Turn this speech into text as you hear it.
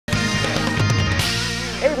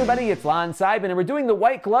Hey everybody, it's Lon.TV, and we're doing the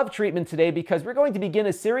white glove treatment today because we're going to begin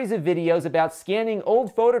a series of videos about scanning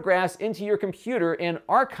old photographs into your computer and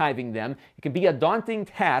archiving them. It can be a daunting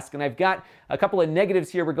task, and I've got a couple of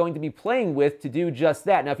negatives here we're going to be playing with to do just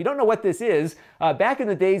that. Now, if you don't know what this is, back in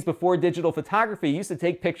the days before digital photography, you used to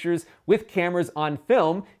take pictures with cameras on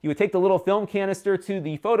film. You would take the little film canister to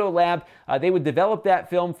the photo lab. They would develop that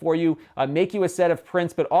film for you, make you a set of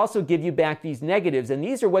prints, but also give you back these negatives. And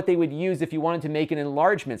these are what they would use if you wanted to make an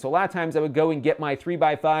enlargement. So a lot of times I would go and get my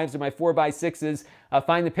 3x5s or my 4x6s,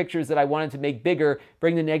 find the pictures that I wanted to make bigger,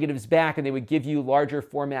 bring the negatives back, and they would give you larger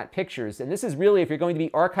format pictures. And this is really, if you're going to be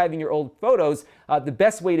archiving your old photos, the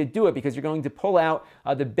best way to do it, because you're going to pull out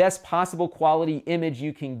the best possible quality image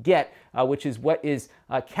you can get, which is what is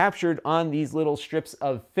captured on these little strips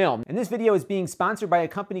of film. And this video is being sponsored by a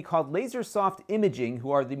company called LaserSoft Imaging,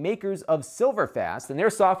 who are the makers of SilverFast, and their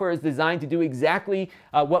software is designed to do exactly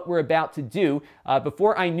what we're about to do.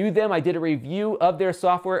 Before I knew them, I did a review of their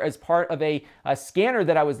software as part of a scanner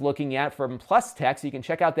that I was looking at from Plus Tech, so you can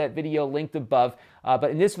check out that video linked above.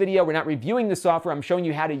 But in this video, we're not reviewing the software, I'm showing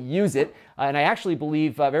you how to use it. And I actually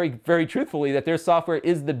believe very truthfully that their software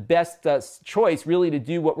is the best choice really to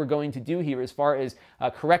do what we're going to do here as far as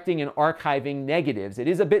correcting and archiving negatives. It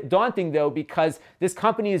is a bit daunting though, because this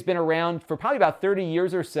company has been around for probably about 30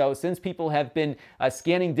 years or so since people have been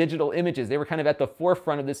scanning digital images. They were kind of at the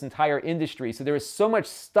forefront of this entire industry. So there is so much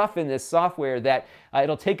stuff in this software that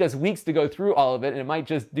it'll take us weeks to go through all of it, and it might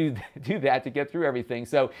just do that to get through everything.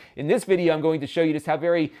 So in this video, I'm going to show you just how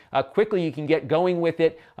very quickly you can get going with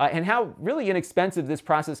it and how really inexpensive this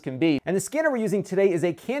process can be. And the scanner we're using today is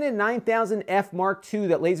a Canon 9000F Mark II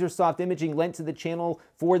that LaserSoft Imaging lent to the channel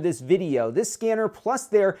for this video. This scanner plus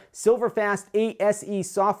their SilverFast ASE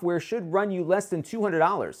software should run you less than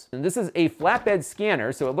 $200. And this is a flatbed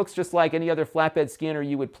scanner, so it looks just like any other flatbed scanner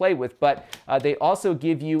you would play with, but they also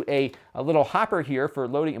give you a little hopper here for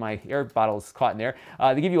loading. My air bottle is caught in there.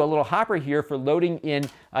 They give you a little hopper here for loading in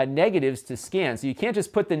negatives to scan. So you can't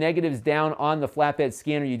just put the negatives down on the flatbed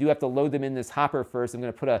scanner. You do have to load them in this hopper first. I'm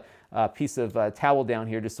going to put a piece of towel down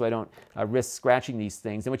here just so I don't risk scratching these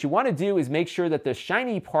things. And what you want to do is make sure that the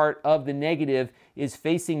shiny part of the negative is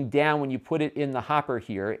facing down when you put it in the hopper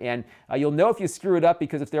here. And you'll know if you screw it up,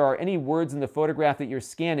 because if there are any words in the photograph that you're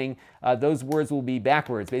scanning, those words will be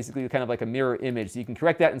backwards, basically kind of like a mirror image. So you can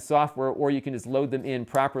correct that in software, or you can just load them in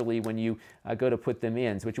properly when you go to put them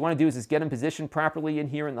in. So what you want to do is just get them positioned properly in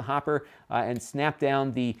here in the hopper and snap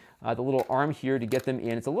down the little arm here to get them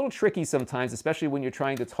in. It's a little tricky sometimes, especially when you're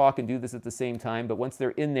trying to talk and do this at the same time, but once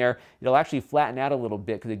they're in there, it'll actually flatten out a little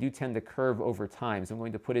bit because they do tend to curve over time. So I'm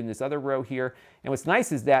going to put in this other row here. And what's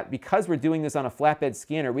nice is that because we're doing this on a flatbed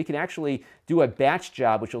scanner, we can actually do a batch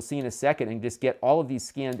job, which you'll see in a second, and just get all of these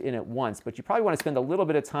scanned in at once. But you probably want to spend a little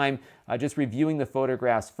bit of time just reviewing the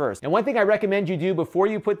photographs first. And one thing I recommend you do before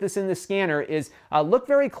you put this in the scanner is look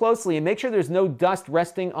very closely and make sure there's no dust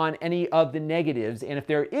resting on any of the negatives. And if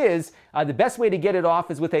there is, the best way to get it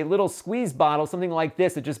off is with a little squeeze bottle, something like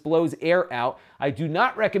this that just blows air out. I do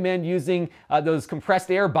not recommend using those compressed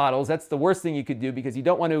air bottles. That's the worst thing you could do, because you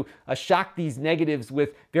don't want to shock these negatives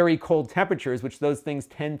with very cold temperatures, which those things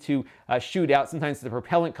tend to shoot out. Sometimes the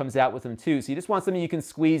propellant comes out with them too. So you just want something you can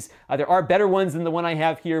squeeze. There are better ones than the one I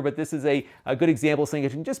have here, but this is a good example, saying you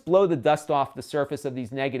can just blow the dust off the surface of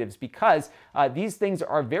these negatives, because these things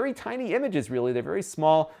are very tiny images, really. They're very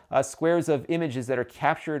small squares of images that are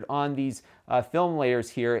captured on these film layers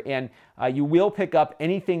here, and you will pick up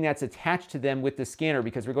anything that's attached to them with the scanner,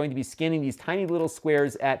 because we're going to be scanning these tiny little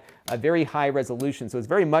squares at a very high resolution. So it's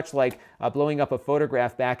very much like blowing up a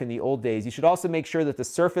photograph back in the old days. You should also make sure that the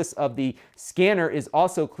surface of the scanner is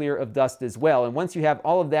also clear of dust as well. And once you have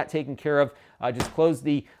all of that taken care of, just close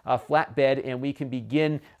the flatbed and we can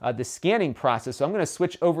begin the scanning process. So I'm going to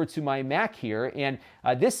switch over to my Mac here, and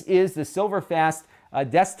this is the SilverFast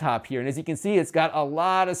desktop here. And as you can see, it's got a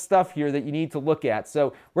lot of stuff here that you need to look at.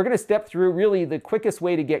 So we're going to step through really the quickest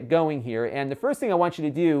way to get going here. And the first thing I want you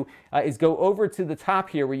to do is go over to the top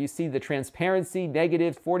here where you see the transparency,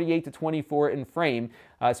 negative, 48 to 24 in frame.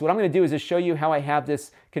 So what I'm going to do is just show you how I have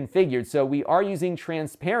this configured. So we are using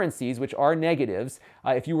transparencies, which are negatives.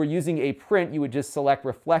 If you were using a print, you would just select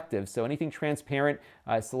reflective. So anything transparent,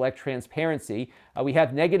 select transparency. We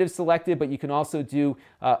have negative selected, but you can also do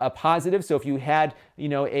a positive. So if you had,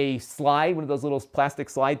 a slide, one of those little plastic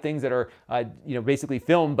slide things that are, basically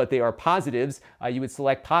film, but they are positives, you would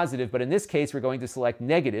select positive. But in this case, we're going to select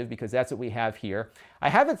negative because that's what we have here. I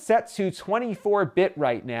have it set to 24-bit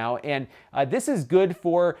right now, and this is good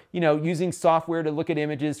for, using software to look at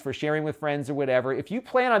images, for sharing with friends or whatever. If you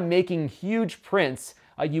plan on making huge prints,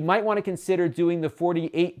 you might want to consider doing the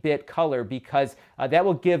 48-bit color, because that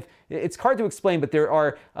will give, it's hard to explain, but there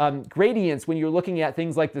are gradients when you're looking at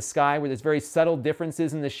things like the sky where there's very subtle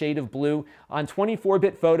differences in the shade of blue. On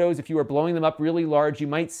 24-bit photos, if you are blowing them up really large, you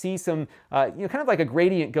might see some, kind of like a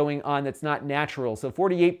gradient going on that's not natural. So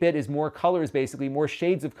 48-bit is more colors, basically, more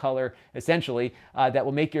shades of color, essentially, that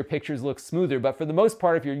will make your pictures look smoother. But for the most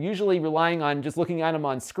part, if you're usually relying on just looking at them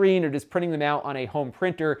on screen or just printing them out on a home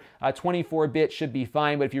printer, 24-bit should be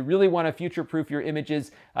fine. But if you really want to future-proof your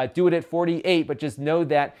images, do it at 48, but just know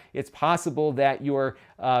that it's possible that your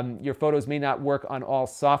photos may not work on all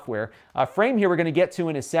software. Frame here we're going to get to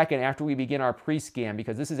in a second after we begin our pre-scan,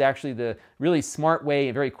 because this is actually the really smart way,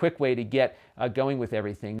 a very quick way to get going with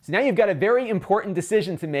everything. So now you've got a very important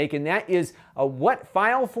decision to make, and that is what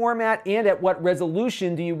file format and at what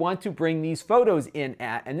resolution do you want to bring these photos in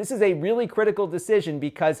at. And this is a really critical decision,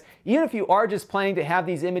 because even if you are just planning to have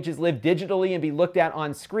these images live digitally and be looked at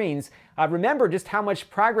on screens, remember just how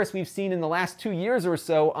much progress we've seen in the last 2 years or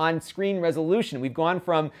so on screen resolution. We've gone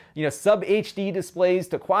from sub HD displays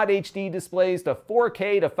to quad HD displays to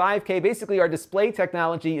 4K to 5K. Basically, our display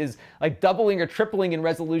technology is like doubling or tripling in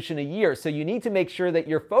resolution a year. So you need to make sure that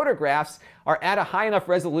your photographs are at a high enough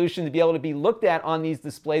resolution to be able to be looked at on these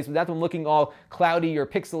displays without them looking all cloudy or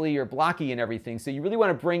pixely or blocky and everything. So you really want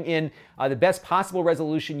to bring in the best possible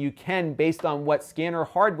resolution you can based on what scanner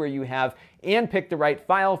hardware you have, and pick the right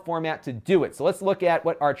file format to do it. So let's look at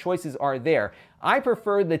what our choices are there. I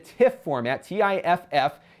prefer the TIFF format,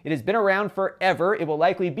 T-I-F-F. It has been around forever. It will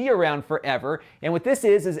likely be around forever. And what this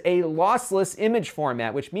is a lossless image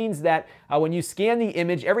format, which means that when you scan the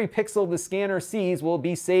image, every pixel the scanner sees will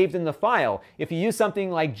be saved in the file. If you use something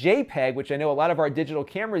like JPEG, which I know a lot of our digital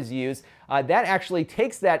cameras use, that actually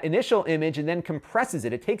takes that initial image and then compresses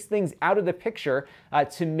it. It takes things out of the picture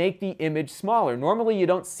to make the image smaller. Normally you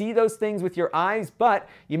don't see those things with your eyes, but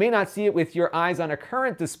you may not see it with your eyes on a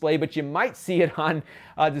current display, but you might see it on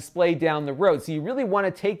a display down the road. So you really want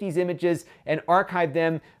to take these images and archive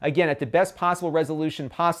them, again, at the best possible resolution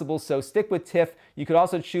possible. So stick with TIFF. You could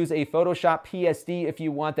also choose a Photoshop PSD if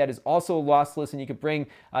you want. That is also lossless, and you could bring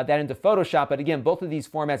that into Photoshop. But again, both of these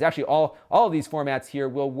formats, actually all of these formats here,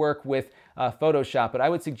 will work with Photoshop, but I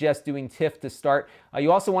would suggest doing TIFF to start.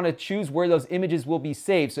 You also want to choose where those images will be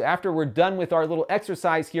saved. So after we're done with our little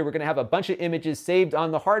exercise here, we're going to have a bunch of images saved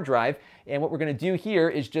on the hard drive, and what we're going to do here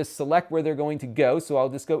is just select where they're going to go. So I'll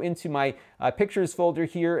just go into my pictures folder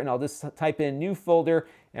here, and I'll just type in new folder,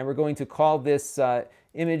 and we're going to call this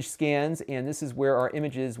image scans, and this is where our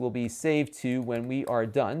images will be saved to when we are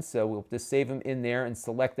done. So we'll just save them in there and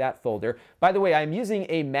select that folder. By the way, I'm using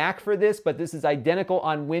a Mac for this, but this is identical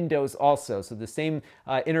on Windows also. So the same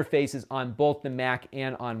interface is on both the Mac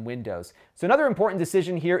and on Windows. So another important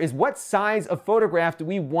decision here is what size of photograph do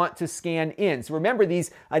we want to scan in? So remember,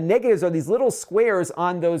 these negatives are these little squares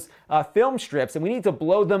on those film strips, and we need to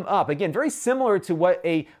blow them up. Again, very similar to what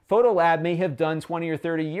a photo lab may have done 20 or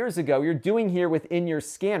 30 years ago. You're doing here within your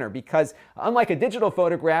scanner, because unlike a digital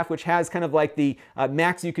photograph, which has kind of like the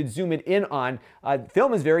max you could zoom it in on,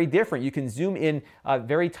 film is very different. You can zoom in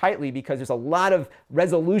very tightly because there's a lot of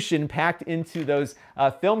resolution packed into those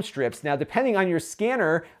film strips. Now, depending on your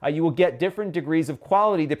scanner, you will get different degrees of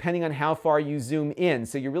quality depending on how far you zoom in.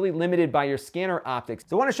 So you're really limited by your scanner optics.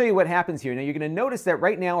 So I want to show you what happens here. Now, you're going to notice that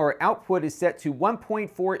right now our output is set to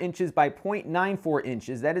 1.4 inches by 0.94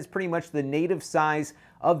 inches. That is pretty much the native size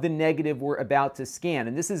of the negative we're about to scan.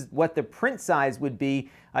 And this is what the print size would be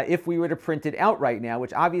if we were to print it out right now,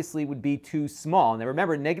 which obviously would be too small. Now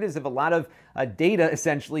remember, negatives have a lot of data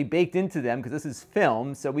essentially baked into them because this is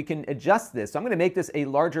film, so we can adjust this. So I'm going to make this a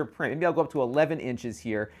larger print. Maybe I'll go up to 11 inches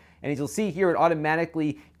here. And as you'll see here, it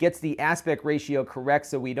automatically gets the aspect ratio correct,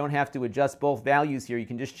 so we don't have to adjust both values here. You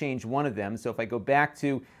can just change one of them. So if I go back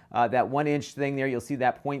to that 1 inch thing there, you'll see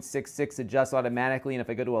that 0.66 adjusts automatically. And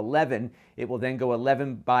if I go to 11, it will then go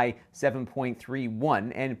 11 by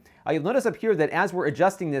 7.31. And you'll notice up here that as we're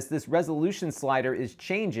adjusting this resolution slider is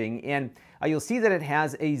changing. And you'll see that it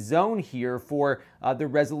has a zone here for the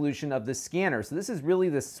resolution of the scanner. So this is really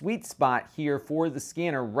the sweet spot here for the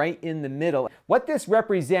scanner, right in the middle. What this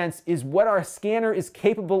represents is what our scanner is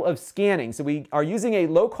capable of scanning. So we are using a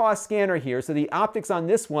low-cost scanner here, so the optics on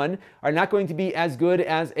this one are not going to be as good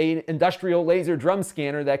as an industrial laser drum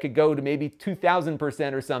scanner that could go to maybe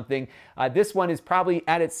 2,000% or something. This one is probably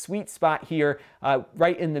at its sweet spot here,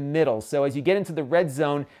 right in the middle. So as you get into the red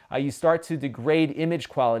zone, you start to degrade image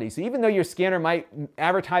quality. So even though your scanner might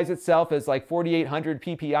advertise itself as like 4800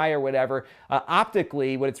 PPI or whatever.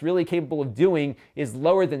 Optically, what it's really capable of doing is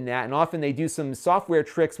lower than that, and often they do some software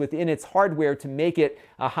tricks within its hardware to make it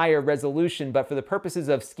a higher resolution. But for the purposes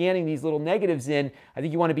of scanning these little negatives in, I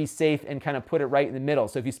think you want to be safe and kind of put it right in the middle.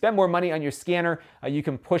 So if you spend more money on your scanner, you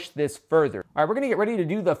can push this further. All right, we're going to get ready to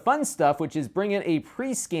do the fun stuff, which is bring in a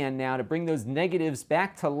pre-scan now to bring those negatives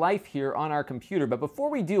back to life here on our computer. But before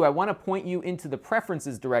we do, I want to point you into the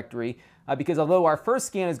preferences directory, because although our first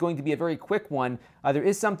scan is going to be a very quick one, there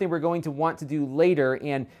is something we're going to want to do later,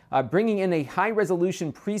 and bringing in a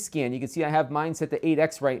high-resolution pre-scan, you can see I have mine set to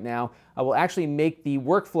 8x right now, will actually make the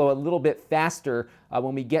workflow a little bit faster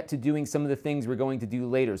when we get to doing some of the things we're going to do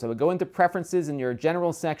later. So we'll go into preferences in your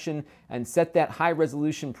general section and set that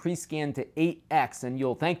high-resolution pre-scan to 8x, and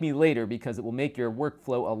you'll thank me later because it will make your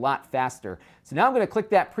workflow a lot faster. So now I'm going to click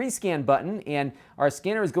that pre-scan button, and our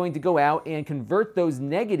scanner is going to go out and convert those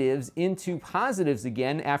negatives into positives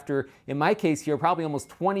again after, in my case here, probably almost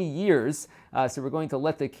 20 years. So we're going to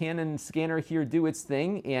let the Canon scanner here do its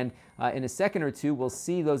thing, and in a second or two, we'll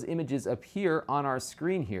see those images appear on our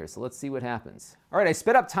screen here. So let's see what happens. All right, I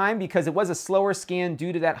sped up time because it was a slower scan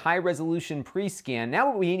due to that high-resolution pre-scan. Now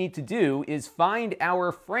what we need to do is find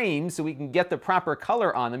our frames so we can get the proper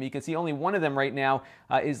color on them. You can see only one of them right now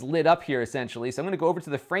is lit up here, essentially. So I'm going to go over to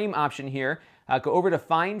the frame option here, go over to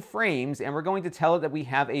Find Frames, and we're going to tell it that we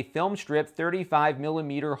have a film strip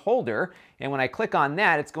 35mm holder. And when I click on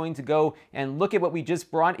that, it's going to go and look at what we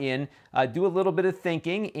just brought in, do a little bit of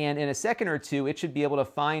thinking, and in a second or two, it should be able to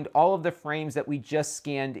find all of the frames that we just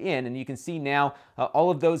scanned in. And you can see now all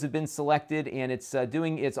of those have been selected, and it's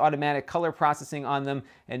doing its automatic color processing on them.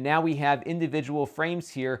 And now we have individual frames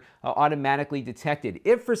here automatically detected.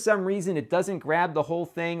 If for some reason it doesn't grab the whole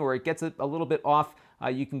thing or it gets a little bit off,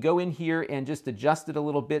 you can go in here and just adjust it a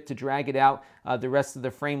little bit to drag it out the rest of the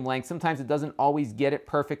frame length. Sometimes it doesn't always get it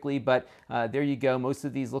perfectly, but there you go. Most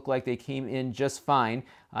of these look like they came in just fine.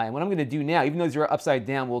 And what I'm going to do now, even though these are upside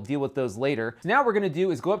down, we'll deal with those later. So now what we're going to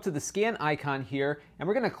do is go up to the scan icon here, and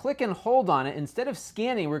we're going to click and hold on it. Instead of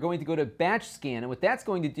scanning, we're going to go to batch scan. And what that's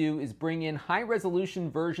going to do is bring in high-resolution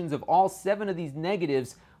versions of all 7 of these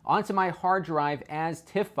negatives onto my hard drive as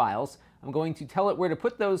TIFF files. I'm going to tell it where to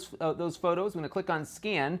put those photos. I'm going to click on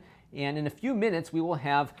scan, and in a few minutes we will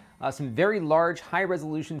have some very large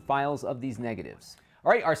high-resolution files of these negatives.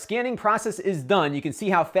 All right, our scanning process is done. You can see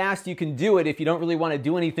how fast you can do it if you don't really want to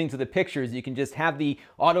do anything to the pictures. You can just have the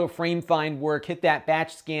auto frame find work, hit that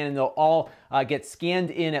batch scan, and they'll all get scanned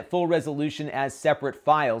in at full resolution as separate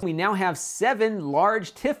files. We now have 7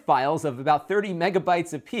 large TIFF files of about 30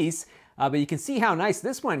 megabytes apiece. But you can see how nice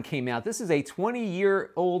this one came out. This is a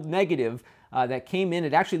 20-year-old negative that came in.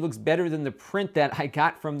 It actually looks better than the print that I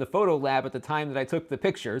got from the photo lab at the time that I took the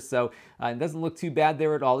picture. So it doesn't look too bad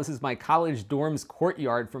there at all. This is my college dorm's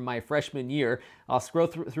courtyard from my freshman year. I'll scroll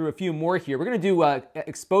through a few more here. We're going to do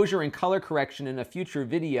exposure and color correction in a future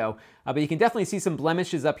video, but you can definitely see some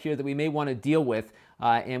blemishes up here that we may want to deal with,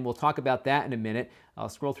 and we'll talk about that in a minute. I'll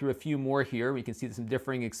scroll through a few more here. We can see some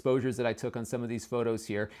differing exposures that I took on some of these photos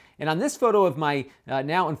here. And on this photo of my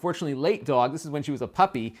now unfortunately late dog, this is when she was a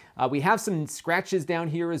puppy, we have some scratches down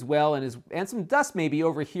here as well, and some dust maybe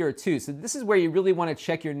over here too. So this is where you really want to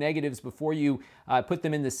check your negatives before you put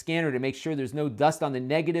them in the scanner to make sure there's no dust on the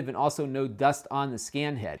negative and also no dust on the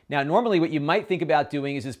scan head. Now normally what you might think about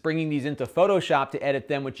doing is just bringing these into Photoshop to edit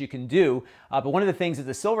them, which you can do. But one of the things that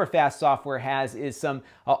the SilverFast software has is some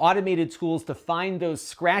automated tools to find those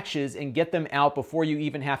scratches and get them out before you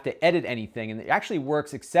even have to edit anything. And it actually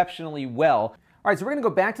works exceptionally well. All right, so we're going to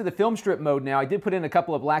go back to the film strip mode now. I did put in a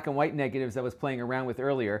couple of black and white negatives I was playing around with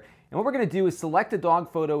earlier. And what we're going to do is select the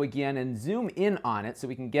dog photo again and zoom in on it so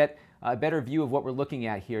we can get a better view of what we're looking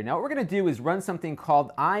at here. Now what we're going to do is run something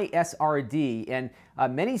called iSRD, and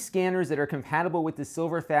many scanners that are compatible with the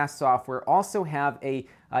SilverFast software also have a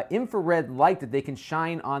infrared light that they can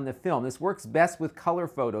shine on the film. This works best with color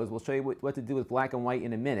photos. We'll show you what to do with black and white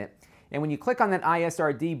in a minute. And when you click on that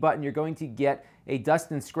iSRD button, you're going to get a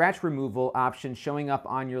dust and scratch removal option showing up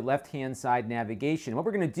on your left-hand side navigation. What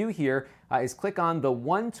we're going to do here is click on the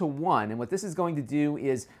 1-to-1, and what this is going to do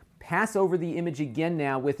is pass over the image again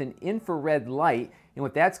now with an infrared light, and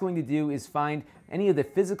what that's going to do is find any of the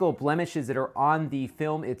physical blemishes that are on the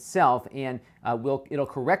film itself, and it'll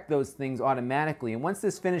correct those things automatically. And once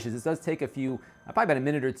this finishes, this does take a few, probably about a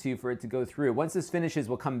minute or two for it to go through. Once this finishes,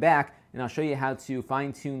 we'll come back and I'll show you how to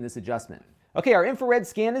fine-tune this adjustment. Okay, our infrared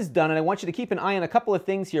scan is done, and I want you to keep an eye on a couple of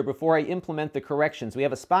things here before I implement the corrections. We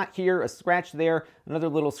have a spot here, a scratch there, another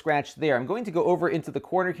little scratch there. I'm going to go over into the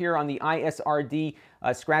corner here on the iSRD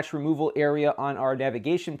scratch removal area on our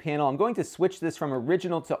navigation panel. I'm going to switch this from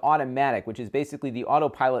original to automatic, which is basically the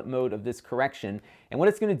autopilot mode of this correction. And what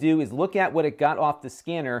it's going to do is look at what it got off the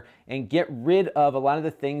scanner and get rid of a lot of the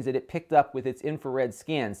things that it picked up with its infrared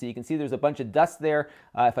scan. So you can see there's a bunch of dust there.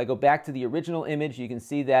 If I go back to the original image, you can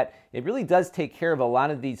see that it really does take care of a lot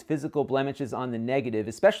of these physical blemishes on the negative,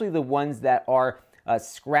 especially the ones that are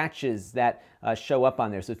scratches that show up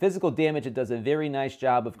on there. So physical damage, it does a very nice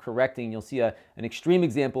job of correcting. You'll see an extreme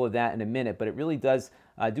example of that in a minute, but it really does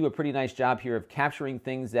do a pretty nice job here of capturing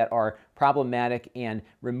things that are problematic and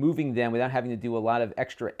removing them without having to do a lot of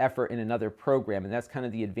extra effort in another program. And that's kind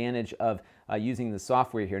of the advantage of using the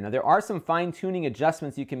software here. Now, there are some fine-tuning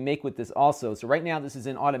adjustments you can make with this also. So right now, this is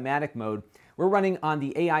in automatic mode. We're running on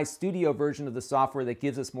the AI Studio version of the software that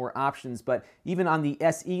gives us more options, but even on the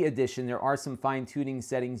SE edition, there are some fine-tuning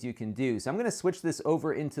settings you can do. So I'm going to switch this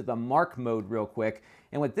over into the mark mode real quick.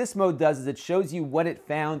 And what this mode does is it shows you what it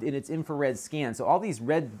found in its infrared scan. So all these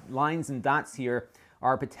red lines and dots here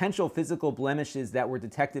are potential physical blemishes that were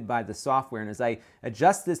detected by the software. And as I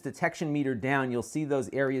adjust this detection meter down, you'll see those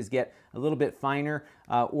areas get a little bit finer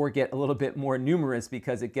or get a little bit more numerous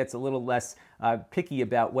because it gets a little less picky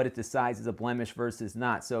about what it decides is a blemish versus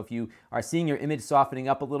not. So if you are seeing your image softening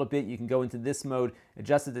up a little bit, you can go into this mode,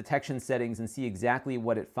 adjust the detection settings, and see exactly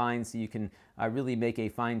what it finds so you can really make a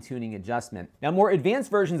fine-tuning adjustment. Now, more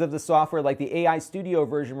advanced versions of the software, like the AI Studio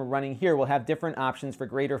version we're running here, will have different options for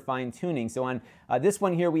greater fine-tuning. So on this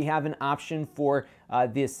one here, we have an option for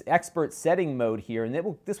this expert setting mode here,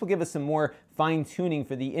 and this will give us some more fine-tuning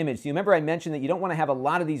for the image. So you remember I mentioned that you don't want to have a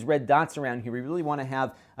lot of these red dots around here. We really want to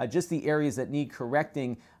have just the areas that need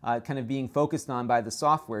correcting kind of being focused on by the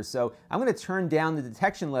software. So I'm going to turn down the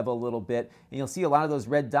detection level a little bit, and you'll see a lot of those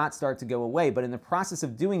red dots start to go away. But in the process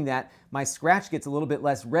of doing that, my scratch gets a little bit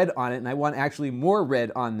less red on it, and I want actually more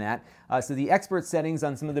red on that. So the expert settings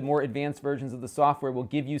on some of the more advanced versions of the software will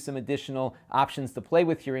give you some additional options to play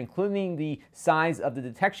with here, including the size of the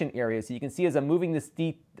detection area. So you can see as I'm moving this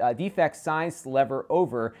defect size lever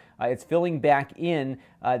over, it's filling back in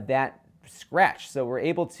that scratch. So we're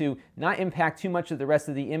able to not impact too much of the rest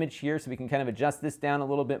of the image here, so we can kind of adjust this down a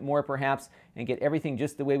little bit more perhaps and get everything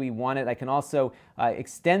just the way we want it. I can also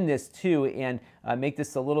extend this too and make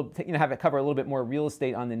this a little, have it cover a little bit more real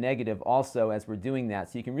estate on the negative also as we're doing that.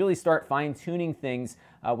 So you can really start fine-tuning things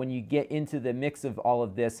when you get into the mix of all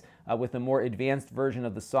of this with a more advanced version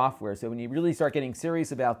of the software. So when you really start getting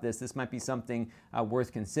serious about this, this might be something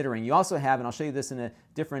worth considering. You also have, and I'll show you this in a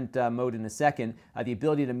different mode in a second, the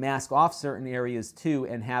ability to mask off certain areas too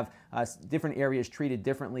and have different areas treated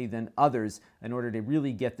differently than others in order to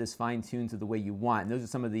really get this fine-tuned to the way you want. And those are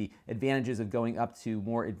some of the advantages of going up to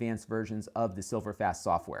more advanced versions of the SilverFast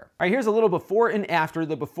software. All right, here's a little before and after.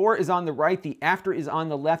 The before is on the right, the after is on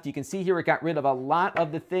the left. You can see here it got rid of a lot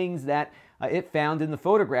of the things that it found in the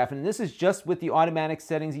photograph, and this is just with the automatic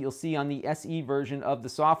settings that you'll see on the SE version of the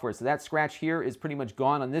software. So that scratch here is pretty much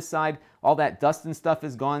gone on this side. All that dust and stuff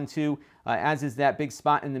is gone too, as is that big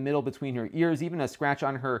spot in the middle between her ears. Even a scratch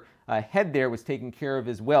on her head there was taken care of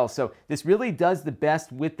as well. So this really does the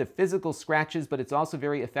best with the physical scratches, but it's also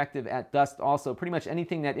very effective at dust also. Pretty much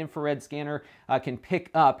anything that infrared scanner can pick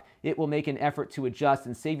up, it will make an effort to adjust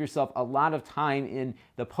and save yourself a lot of time in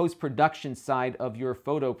the post-production side of your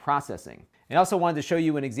photo processing. I also wanted to show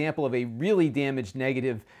you an example of a really damaged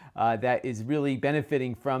negative that is really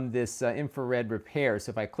benefiting from this infrared repair. So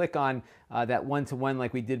if I click on that one-to-one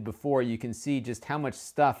like we did before, you can see just how much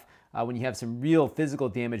stuff when you have some real physical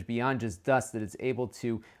damage beyond just dust that it's able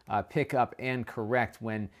to pick up and correct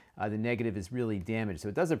when the negative is really damaged. So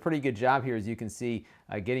it does a pretty good job here, as you can see,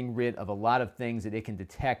 getting rid of a lot of things that it can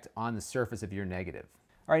detect on the surface of your negative.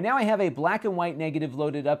 All right, now I have a black and white negative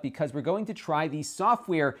loaded up because we're going to try the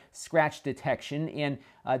software scratch detection, and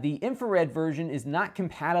the infrared version is not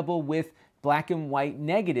compatible with black and white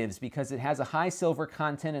negatives because it has a high silver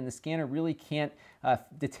content and the scanner really can't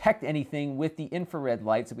detect anything with the infrared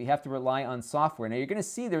light, so we have to rely on software. Now you're going to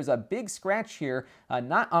see there's a big scratch here,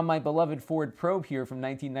 not on my beloved Ford probe here from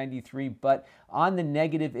 1993, but on the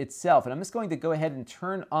negative itself. And I'm just going to go ahead and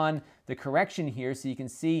turn on the correction here so you can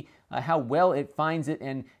see how well it finds it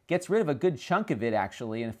and gets rid of a good chunk of it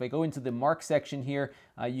actually. And if I go into the mark section here,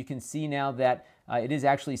 you can see now that it is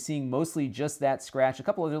actually seeing mostly just that scratch, a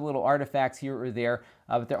couple other little artifacts here or there,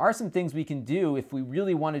 but there are some things we can do if we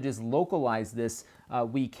really want to just localize this.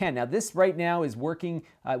 We can. Now this right now is working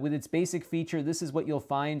with its basic feature. This is what you'll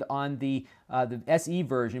find on the SE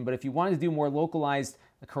version, but if you wanted to do more localized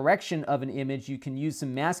correction of an image, you can use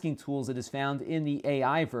some masking tools that is found in the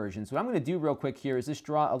AI version. So what I'm going to do real quick here is just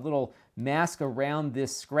draw a little mask around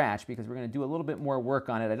this scratch because we're going to do a little bit more work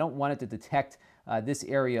on it. I don't want it to detect this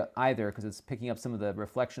area either because it's picking up some of the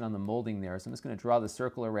reflection on the molding there. So I'm just going to draw the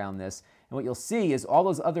circle around this. And what you'll see is all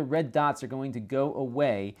those other red dots are going to go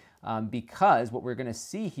away because what we're going to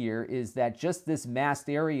see here is that just this masked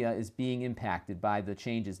area is being impacted by the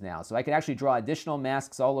changes now. So I could actually draw additional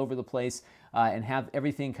masks all over the place and have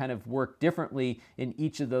everything kind of work differently in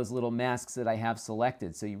each of those little masks that I have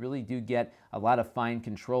selected. So you really do get a lot of fine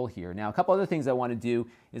control here. Now, a couple other things I want to do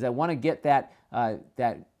is I want to get that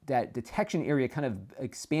detection area kind of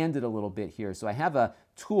expanded a little bit here. So I have a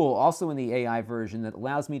tool also in the AI version that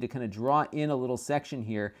allows me to kind of draw in a little section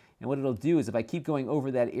here. And what it'll do is if I keep going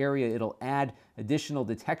over that area, it'll add additional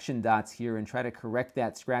detection dots here and try to correct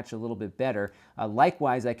that scratch a little bit better.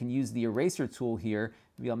 Likewise, I can use the eraser tool here.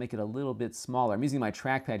 Maybe I'll make it a little bit smaller. I'm using my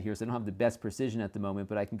trackpad here, so I don't have the best precision at the moment,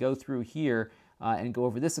 but I can go through here and go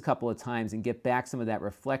over this a couple of times and get back some of that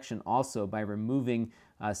reflection also by removing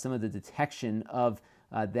some of the detection of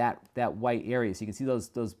that white area. So you can see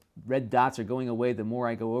those red dots are going away the more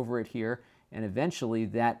I go over it here, and eventually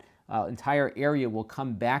that entire area will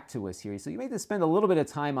come back to us here. So you may have to spend a little bit of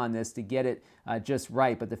time on this to get it just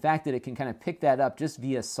right, but the fact that it can kind of pick that up just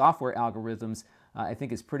via software algorithms I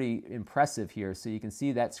think is pretty impressive here. So you can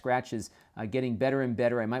see that scratch is getting better and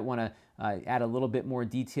better. I might want to add a little bit more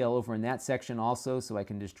detail over in that section also, so I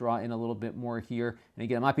can just draw in a little bit more here. And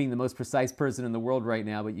again, I'm not being the most precise person in the world right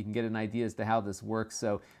now, but you can get an idea as to how this works.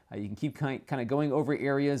 So you can keep kind of going over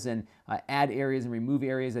areas and add areas and remove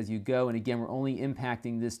areas as you go. And again, we're only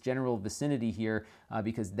impacting this general vicinity here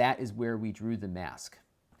because that is where we drew the mask.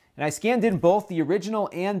 And I scanned in both the original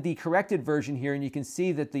and the corrected version here, and you can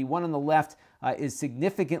see that the one on the left is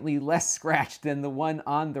significantly less scratched than the one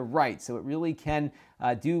on the right. So it really can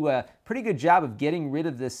do a pretty good job of getting rid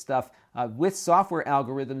of this stuff with software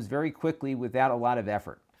algorithms very quickly without a lot of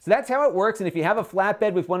effort. So that's how it works, and if you have a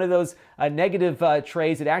flatbed with one of those negative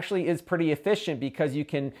trays, it actually is pretty efficient because you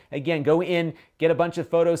can, again, go in, get a bunch of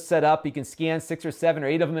photos set up. You can scan 6 or 7 or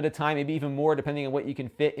 8 of them at a time, maybe even more, depending on what you can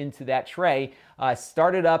fit into that tray.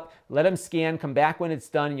 Start it up, let them scan, come back when it's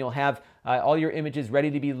done, and you'll have all your images ready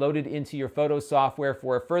to be loaded into your photo software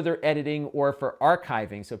for further editing or for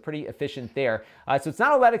archiving. So pretty efficient there. So it's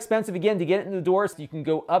not all that expensive, again, to get it in the door. So you can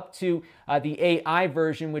go up to the AI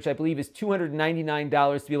version, which I believe is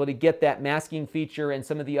 $299 to be able to get that masking feature and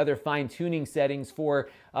some of the other fine-tuning settings for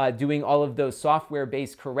doing all of those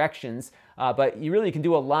software-based corrections. But you really can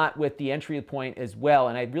do a lot with the entry point as well.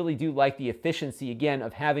 And I really do like the efficiency, again,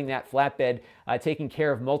 of having that flatbed taking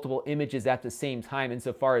care of multiple images at the same time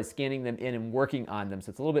insofar as scanning them in and working on them. So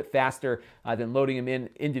it's a little bit faster than loading them in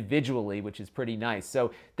individually, which is pretty nice.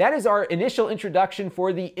 So that is our initial introduction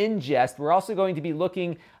for the ingest. We're also going to be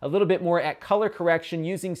looking a little bit more at color correction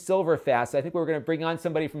using SilverFast. I think we're going to bring on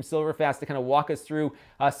somebody from SilverFast to kind of walk us through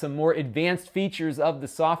some more advanced features of the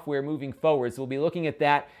software moving forward. So we'll be looking at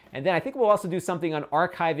that. And then I think we'll also do something on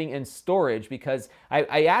archiving and storage, because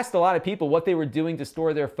I asked a lot of people what they were doing to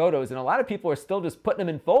store their photos, and a lot of people are still just putting them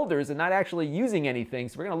in folders and not actually using anything.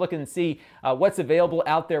 So we're going to look and see what's available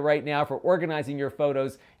out there right now for organizing your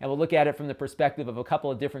photos, and we'll look at it from the perspective of a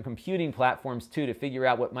couple of different computing platforms too to figure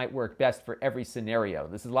out what might work best for every scenario.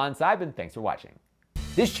 This is Lon.TV. Thanks for watching.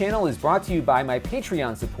 This channel is brought to you by my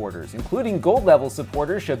Patreon supporters, including gold level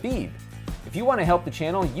supporter Shabib. If you want to help the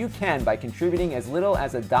channel, you can by contributing as little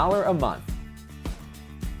as $1 a month.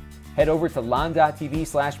 Head over to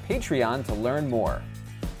Lon.TV/Patreon to learn more.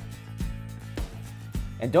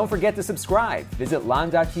 And don't forget to subscribe. Visit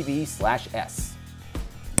Lon.TV/S.